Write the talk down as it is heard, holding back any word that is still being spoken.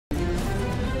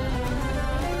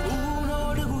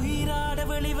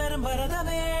வரும்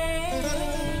பரதமே.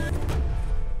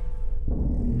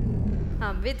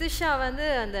 விதுஷா வந்து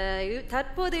அந்த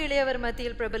தற்போது இளையவர்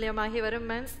மத்தியில் பிரபலியமாகி வரும்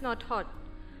மென்ஸ் நாட் ஹாட்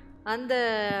அந்த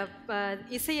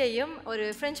இசையையும் ஒரு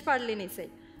பிரெஞ்சு பாடலின் இசை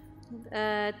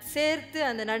சேர்த்து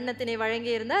அந்த நடனத்தினை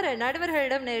வழங்கியிருந்தார்.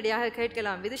 நடுவர்களிடம் நேரடியாக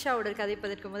கேட்கலாம் விதுஷாவுடன்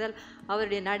கதைப்பதற்கு முதல்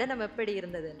அவருடைய நடனம் எப்படி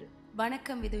இருந்தது என்று.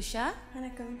 வணக்கம் விதுஷா.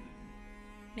 வணக்கம்.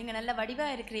 நீங்கள் நல்ல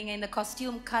வடிவாக இருக்கிறீங்க. இந்த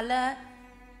காஸ்டியூம் கலர்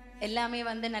எல்லாமே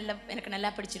வந்து எனக்கு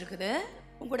நல்லா பிடிச்சிருக்குது.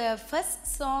 உங்களோட ஃபர்ஸ்ட்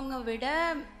சாங்கை விட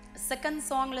செகண்ட்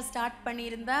சாங்கில் ஸ்டார்ட்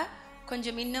பண்ணியிருந்தா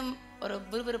கொஞ்சம் இன்னும் ஒரு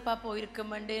விறுவிறுப்பாக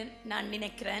போயிருக்குமென்று நான்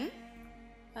நினைக்கிறேன்.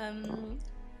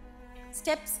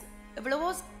 ஸ்டெப்ஸ் எவ்வளவோ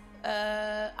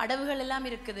அடவுகள் எல்லாம்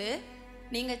இருக்குது.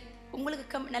 நீங்கள்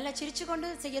உங்களுக்கு நல்லா சிரிச்சு கொண்டு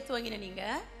செய்ய துவங்கின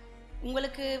நீங்கள்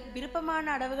உங்களுக்கு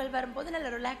விருப்பமான அடவுகள் வரும்போது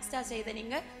நல்லா ரிலாக்ஸ்டாக செய்த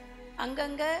நீங்கள்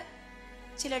அங்கங்கே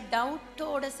சில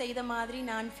டவுட்டோடு செய்த மாதிரி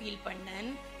நான் ஃபீல்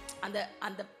பண்ணேன். அந்த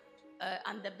அந்த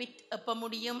அந்த பிட் எப்போ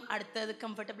முடியும், அடுத்தது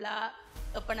கம்ஃபர்டபுளாக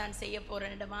எப்போ நான் செய்ய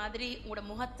போகிறேன்ற மாதிரி உங்களோட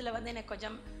முகத்தில் வந்து எனக்கு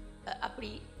கொஞ்சம் அப்படி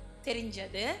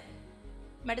தெரிஞ்சது.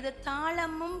 மற்ற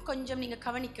தாளமும் கொஞ்சம் நீங்கள்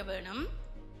கவனிக்க வேணும்.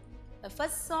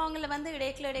 ஃபர்ஸ்ட் சாங்கில் வந்து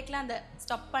இடைக்கில் அந்த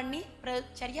ஸ்டாப் பண்ணி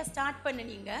சரியாக ஸ்டார்ட்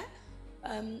பண்ணினீங்க.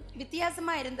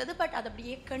 வித்தியாசமாக இருந்தது. பட் அது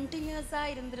அப்படியே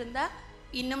கண்டினியூஸாக இருந்திருந்தா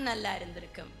இன்னும் நல்லா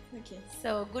இருந்திருக்கும். Okay.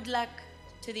 So good luck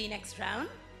to the next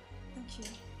round.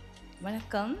 Thank you.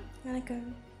 வணக்கம். வணக்கம்.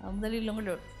 முதலில்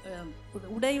உங்களோட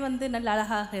உடை வந்து நல்ல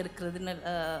அழகாக இருக்கிறது,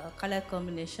 கலர்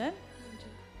காம்பினேஷன்.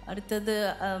 அடுத்தது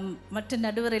மற்ற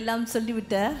நடுவர் எல்லாம்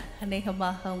சொல்லிவிட்டார்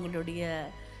அநேகமாக உங்களுடைய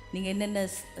நீங்கள் என்னென்ன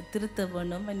திருத்த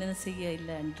வேணும் என்னென்ன செய்ய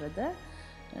இல்லைன்றதை.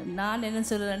 நான் என்ன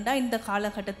சொல்கிறேன்டா, இந்த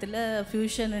காலகட்டத்தில்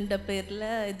ஃப்யூஷன் என்ற பேரில்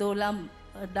இதெல்லாம்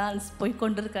டான்ஸ்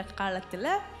போய்கொண்டிருக்க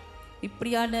காலத்தில்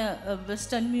இப்படியான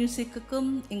வெஸ்டர்ன் மியூசிக்குக்கும்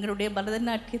எங்களுடைய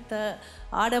பரதநாட்டியத்தை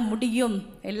ஆட முடியும்.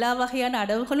 எல்லா வகையான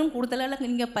அடவுகளும் கூடுதலாக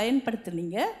நீங்கள்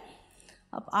பயன்படுத்துனீங்க.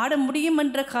 ஆட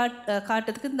முடியுமென்ற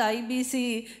காட்டுறதுக்கு இந்த ஐபிசி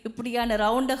இப்படியான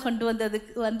ரவுண்டை கொண்டு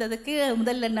வந்ததுக்கு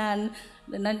முதல்ல நான்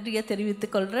நன்றியை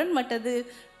தெரிவித்துக் கொள்கிறேன். மற்றது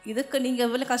இதுக்கு நீங்கள்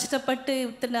இவ்வளோ கஷ்டப்பட்டு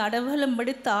இத்தனை அடவுகளும்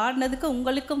எடுத்து ஆடினதுக்கு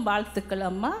உங்களுக்கும் வாழ்த்துக்கள்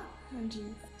அம்மா. நன்றி.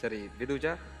 சரி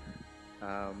விதுஜா,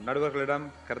 நடுவர்களிடம்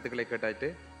கருத்துக்களை கேட்டாயிட்டு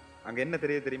அங்கே என்ன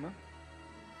தெரியுமா?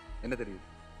 என்ன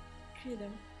தெரியுது?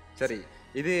 சரி,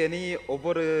 இது இனி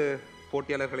ஒவ்வொரு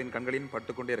போட்டியாளர்களின் கண்களின்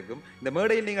பட்டுக்கொண்டே இருக்கும். இந்த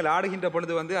மேடையில் நீங்கள் ஆடுகின்ற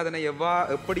பொழுது வந்து அதனை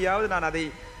எப்படியாவது நான் அதை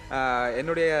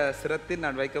என்னுடைய சிரத்தில்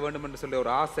நான் வைக்க வேண்டும் என்று சொல்லி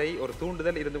ஒரு ஆசை, ஒரு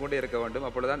தூண்டுதல் இருந்து கொண்டே இருக்க வேண்டும்.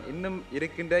 அப்பொழுதுதான் இன்னும்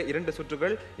இருக்கின்ற 2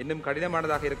 சுற்றுகள் இன்னும்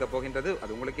கடினமானதாக இருக்க போகின்றது.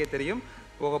 அது உங்களுக்கே தெரியும்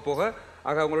போக போக.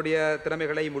 ஆக உங்களுடைய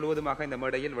திறமைகளை முழுவதுமாக இந்த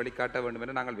மேடையில் வெளிக்காட்ட வேண்டும்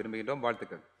என்று நாங்கள் விரும்புகின்றோம்.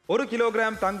 வாழ்த்துக்கள். 1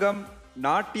 கிலோகிராம் தங்கம்,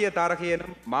 நாட்டிய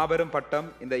தாரகையனும் மாபெரும் பட்டம்,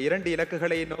 இந்த 2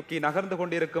 இலக்குகளை நோக்கி நகர்ந்து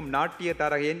கொண்டிருக்கும் நாட்டிய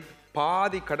தாரகையின்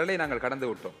பாதி கடலை நாங்கள் கடந்து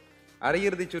விட்டோம்.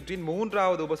 அரையிறுதி சுற்றின்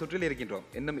 3வது உபசுற்றில் இருக்கின்றோம்.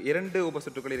 இன்னும் 2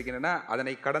 உபசுற்றுகள் இருக்கின்றன.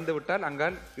 அதனை கடந்து விட்டால்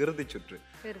அங்கால் இறுதி சுற்று.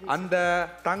 அந்த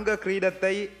தங்க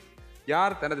கிரீடத்தை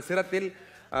யார் தனது சிரத்தில்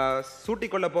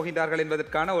சூட்டிக்கொள்ளப் போகின்றார்கள்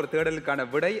என்பதற்கான ஒரு தேடலுக்கான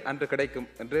விடை அன்று கிடைக்கும்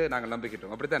என்று நாங்கள்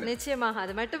நம்புகின்றோம். அப்படித்தான்? நிச்சயமாக.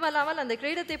 அது மட்டுமல்லாமல் அந்த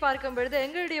கிரீடத்தை பார்க்கும் பொழுது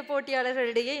எங்களுடைய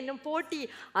போட்டியாளர்களிடையே இன்னும் போட்டி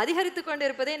அதிகரித்து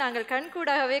கொண்டிருப்பதை நாங்கள்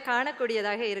கண்கூடாகவே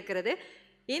காணக்கூடியதாக இருக்கிறது.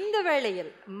 இந்த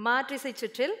வேளையில் மாற்றிசை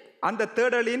சுற்றில் அந்த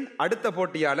தேடலின் அடுத்த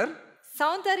போட்டியாளர்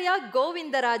சௌந்தர்யா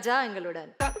கோவிந்தராஜா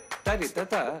எங்களுடன்.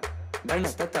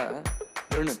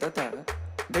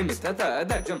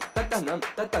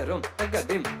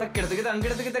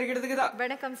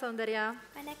 வணக்கம் சௌந்தர்யா.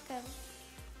 வணக்கம்.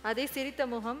 அதே சிரித்த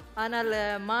முகம், ஆனால்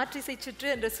மாற்றிசை சுற்று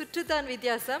என்ற சுற்றுத்தான்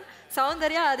வித்தியாசம்.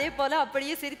 சௌந்தர்யா அதே போல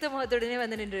அப்படியே சிரித்த முகத்துடனே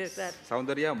வந்து நின்றிருக்கிறார்.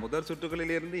 சௌந்தர்யா முதல்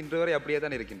சுற்றுகளில் இருந்து இன்று வரை அப்படியே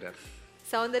தான் இருக்கின்றார்.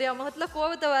 சௌந்தர்யா முகத்துல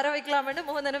கோபத்தை வர வைக்கலாம்னு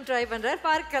முகந்தனும் ட்ரை பண்றார்.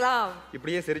 பார்க்கலாம்.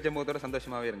 இப்படியே சிரிச்ச முகத்தோட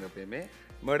சந்தோஷமாவே இருங்க எப்பயுமே.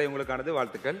 மேடை உங்களுக்கானது.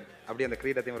 வாழ்த்துக்கள். அப்படியே அந்த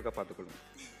கிரீடத்தையும் ஒருக்கா பார்த்துக்கொள்ளுங்க.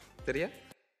 சரியா?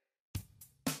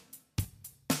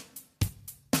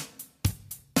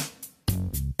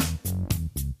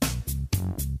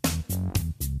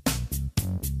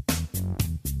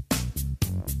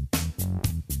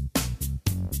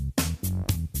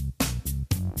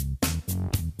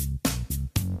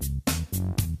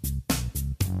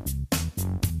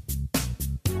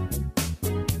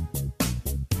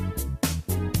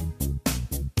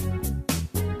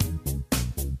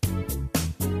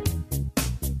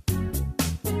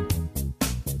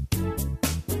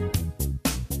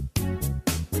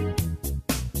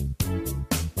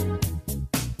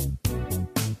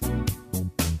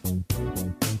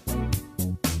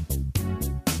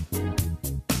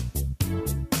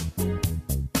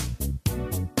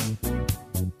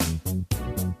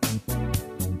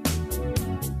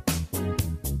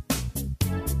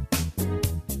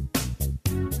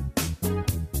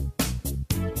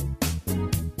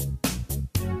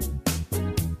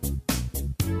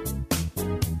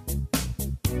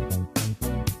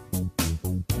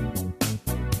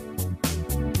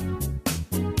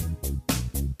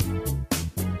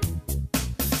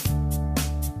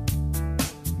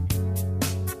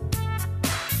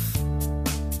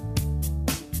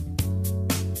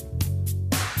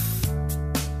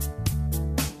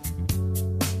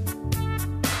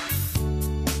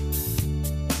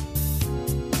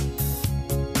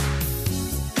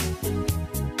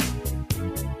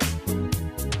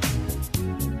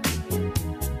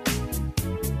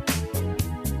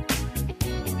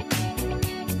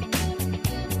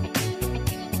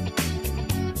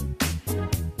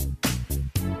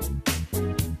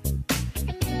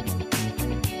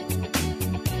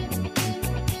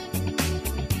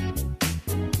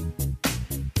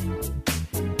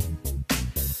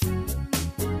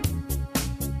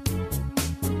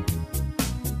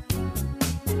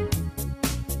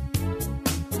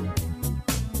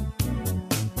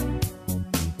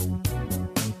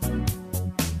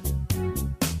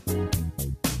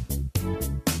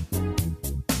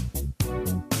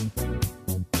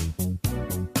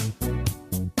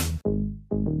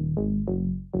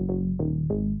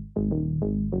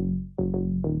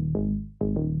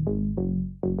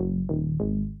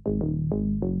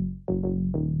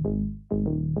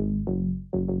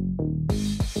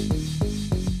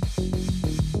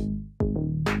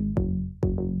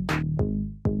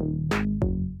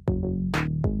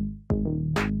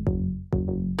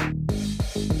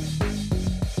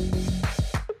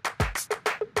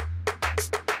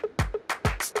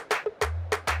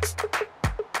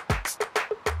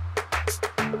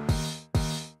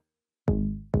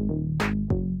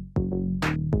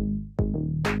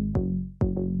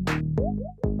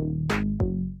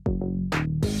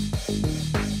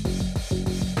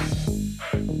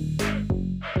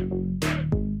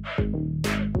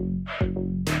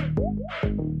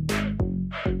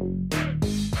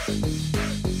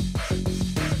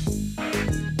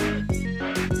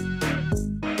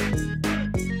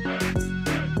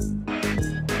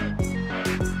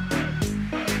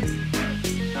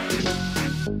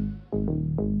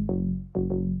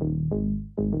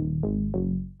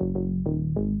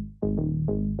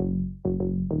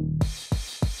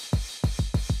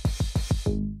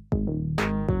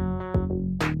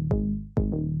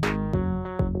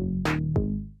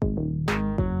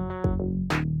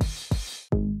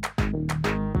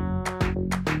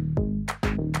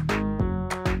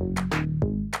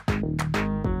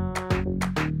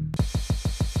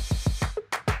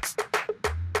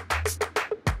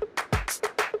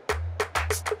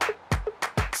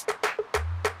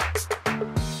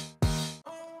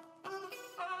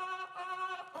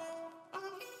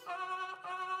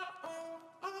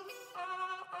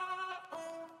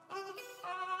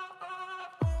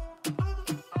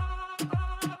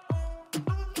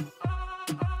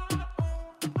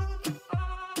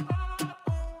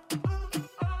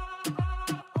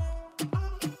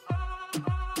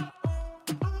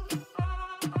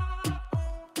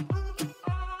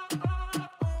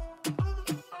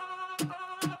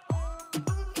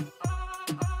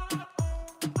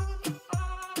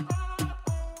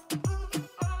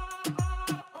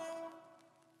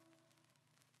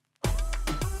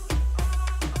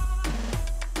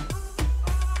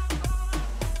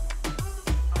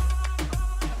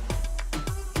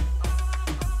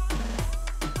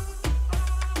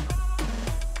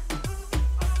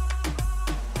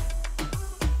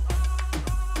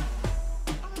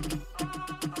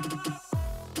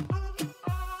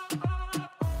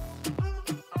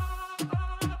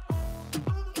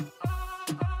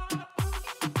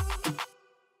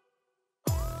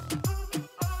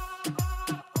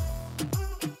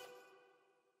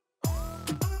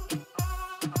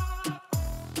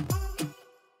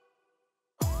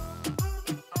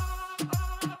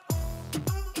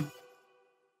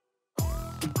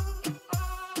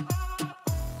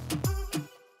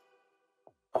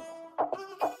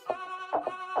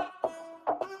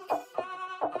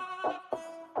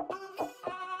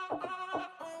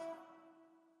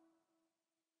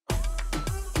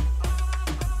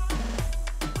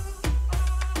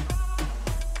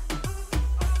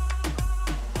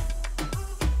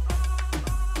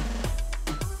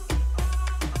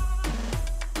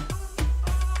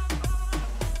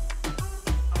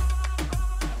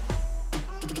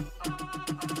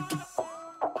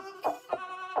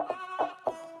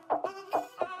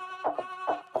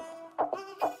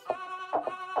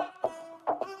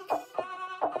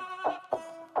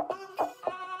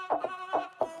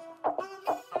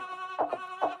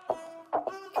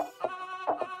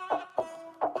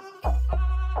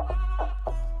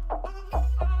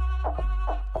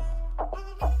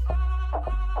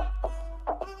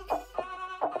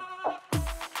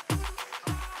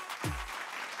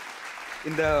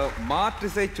 இந்த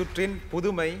மாற்றிசை சுற்றின்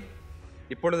புதுமை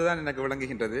இப்பொழுதுதான் எனக்கு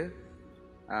விளங்குகின்றது.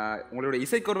 உங்களுடைய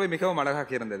இசைக்கோர்வை மிகவும்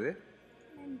அழகாக இருந்தது.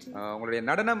 உங்களுடைய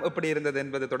நடனம் எப்படி இருந்தது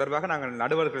என்பது தொடர்பாக நாங்கள்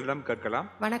நடுவர்களிடம் கேட்கலாம்.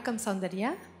 வணக்கம் சௌந்தர்யா.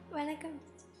 வணக்கம்.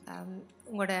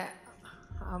 உங்களோட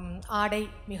ஆடை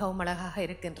மிகவும் அழகாக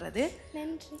இருக்கின்றது.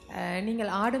 நன்றி.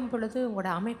 நீங்கள் ஆடும் பொழுது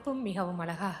உங்களோட அமைப்பும் மிகவும்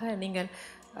அழகாக நீங்கள்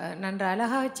நன்று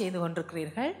அழகாக செய்து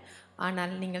கொண்டிருக்கிறீர்கள்.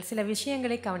 ஆனால் நீங்கள் சில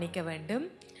விஷயங்களை கவனிக்க வேண்டும்.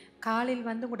 காலில்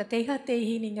வந்து உங்களோட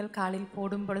தேகாத்தேகி நீங்கள் காலில்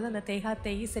போடும் பொழுது அந்த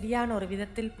தேகாத்தேகி சரியான ஒரு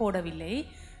விதத்தில் போடவில்லை.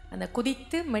 அந்த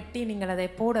குதித்து மெட்டி நீங்கள் அதை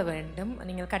போட வேண்டும்.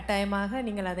 நீங்கள் கட்டாயமாக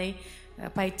நீங்கள் அதை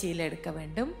பயிற்சியில் எடுக்க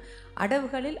வேண்டும்.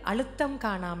 அடவுகளில் அழுத்தம்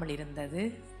காணாமல் இருந்தது.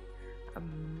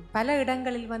 பல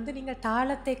இடங்களில் வந்து நீங்கள்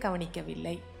தாளத்தை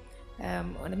கவனிக்கவில்லை.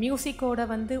 மியூசிக்கோட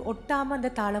வந்து ஒட்டாமல்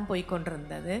அந்த தாளம்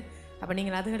போய்கொண்டிருந்தது. அப்போ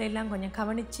நீங்கள் அதுகளெல்லாம் கொஞ்சம்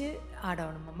கவனித்து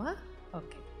ஆடணுமாம்மா.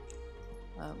 ஓகே.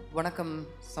 வணக்கம்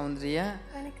சௌந்தர்யா.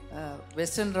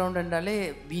 வெஸ்டர்ன் ரவுண்ட் என்றாலே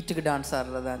பீட்டுக்கு டான்ஸ்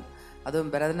ஆடுறது தான்.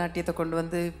 அதுவும் பரதநாட்டியத்தை கொண்டு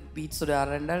வந்து பீட்ஸோட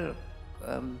ஆடுறால்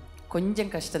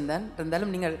கொஞ்சம் கஷ்டம்தான்.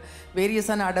 இருந்தாலும் நீங்கள்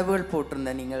வேரியஸான அடவுகள்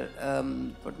போட்டிருந்தேன்.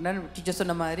 நீங்கள் டீச்சர்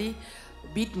சொன்ன மாதிரி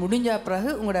பீட் முடிஞ்ச பிறகு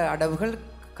உங்களோட அடவுகள்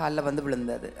காலில் வந்து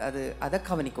விழுந்தது. அதை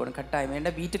கவனிக்கணும் கட்டாயம்.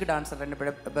 ஏன்னா பீட்டுக்கு டான்ஸ் ஆடுறேன்.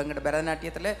 இப்போ எங்களோட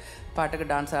பரதநாட்டியத்தில் பாட்டுக்கு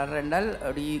டான்ஸ் ஆடுறேன்னால்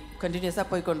அப்படி கண்டினியூஸாக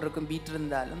போய் கொண்டிருக்கும் பீட்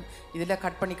இருந்தாலும் இதில்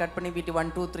கட் பண்ணி பீட்டு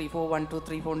 1 2 3 4 1 2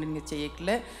 3 4 நீங்கள்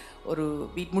செய்யக்கல ஒரு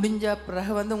பீட் முடிஞ்ச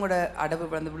பிறகு வந்து உங்களோட அடவு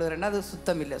வந்து விழுகிறேன்னா அது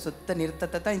சுத்தம் இல்லை. சுத்த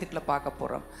நிறுத்தத்தை தான் இதுக்குள்ளே பார்க்க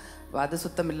போகிறோம். அது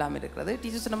சுத்தம் இல்லாமல் இருக்கிறது.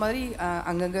 டீச்சர் சொன்ன மாதிரி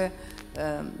அங்கங்கே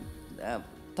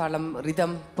தாளம்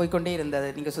ரிதம் போய்கொண்டே இருந்தது.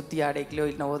 நீங்கள் சுற்றி ஆடைக்கலையோ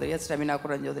இல்லை தெரியாது, ஸ்டெமினா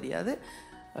குறைஞ்சோ தெரியாது,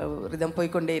 ரிதம்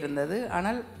போய்கொண்டே இருந்தது.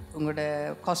 ஆனால் உங்களோட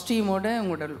காஸ்டியூமோட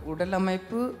உங்களோட உடல்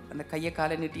அமைப்பு அந்த கையை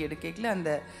காலை நீட்டி எடுக்கல அந்த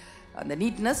அந்த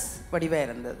நீட்னஸ் வடிவாக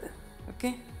இருந்தது.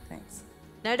 Okay, thanks.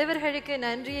 நடுவர்களுக்கு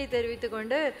நன்றியை தெரிவித்துக்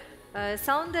கொண்டு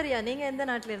சௌந்தர்யா, நீங்கள் எந்த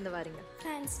நாட்டிலிருந்து வாரீங்க?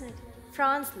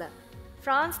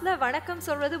 ஃப்ரான்ஸில் வணக்கம்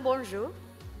சொல்வது போன்ஜூ.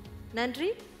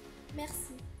 நன்றி.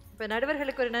 மெர்சி. இப்போ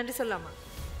நடுவர்களுக்கு ஒரு நன்றி சொல்லாமா?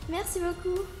 Mercy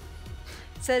beaucoup.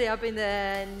 சரி, அப்போ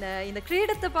இந்த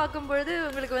கிரீடத்தை பார்க்கும்பொழுது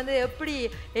உங்களுக்கு வந்து எப்படி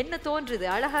என்ன தோன்றுது?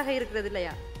 அழகாக இருக்கிறது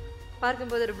இல்லையா?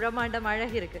 பார்க்கும்போது ஒரு பிரம்மாண்டம்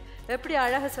அழகு இருக்குது. எப்படி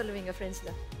அழகாக சொல்லுவீங்க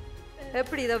ஃப்ரெண்ட்ஸில்?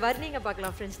 எப்படி இதை வர்ணிங்க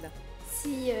பார்க்கலாம் ஃப்ரெண்ட்ஸில்.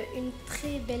 Si une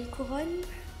très belle couronne.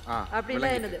 அப்படின்னா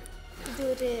என்னது? இது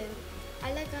ஒரு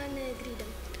அழகான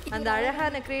கிரீடம். அந்த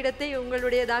அழகான கிரீடத்தை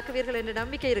உங்களுடைய தாக்குவீர்கள் என்ற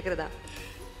நம்பிக்கை இருக்கிறதா?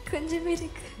 கொஞ்சம்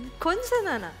இருக்கு. கொஞ்சம்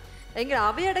தானா? எங்க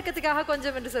அவையடக்கத்துக்காக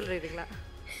கொஞ்சம் என்று சொல்றீங்களா?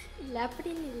 இல்லை,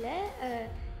 அப்படின்னு இல்லை.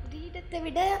 கிரீடத்தை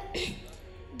விட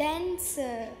டான்ஸ்,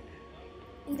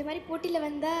 இந்த மாதிரி போட்டியில்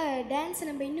வந்தால் டான்ஸை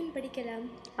நம்ம இன்னும் படிக்கலாம்.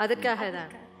 அதுக்காக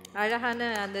தான் அழகான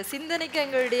அந்த சிந்தனைக்கு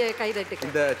எங்களுடைய கைதட்டுக்கு.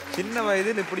 இந்த சின்ன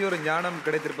வயதில் இப்படி ஒரு ஞானம்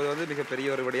கிடைத்திருப்பது வந்து மிகப்பெரிய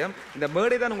ஒரு விடயம். இந்த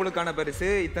மேடை தான் உங்களுக்கான பரிசு.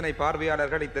 இத்தனை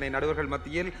பார்வையாளர்கள், இத்தனை நடுவர்கள்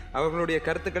மத்தியில் அவர்களுடைய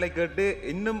கருத்துக்களை கேட்டு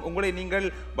இன்னும் உங்களை நீங்கள்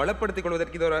பலப்படுத்திக்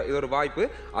கொள்வதற்கு இது ஒரு வாய்ப்பு.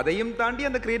 அதையும் தாண்டி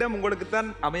அந்த கிரீடம் உங்களுக்கு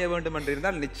தான் அமைய வேண்டும் என்று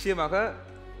இருந்தால் நிச்சயமாக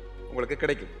உங்களுக்கு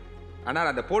கிடைக்கும்.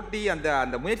 ஆனால் அந்த போட்டி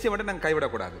அந்த முயற்சியை மட்டும் நாங்கள்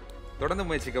கைவிடக்கூடாது. தொடர்ந்து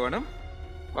முயற்சிக்க வேணும்.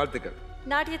 வாழ்த்துக்கள்.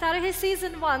 நாட்டியத்தாரகை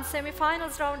சீசன் 1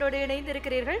 செமிஃபைனல்ஸ் ரவுண்டோடு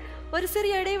இணைந்திருக்கிறீர்கள். ஒரு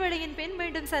சிறிய இடைவெளியின் பின்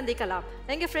மீண்டும் சந்திக்கலாம்.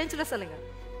 எங்க பிரெஞ்சில் சொல்லுங்க.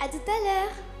 À tout à l'heure.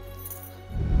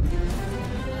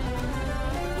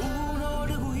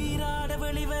 ஊனோடு உயிராட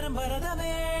வெளிவரும் பரதமே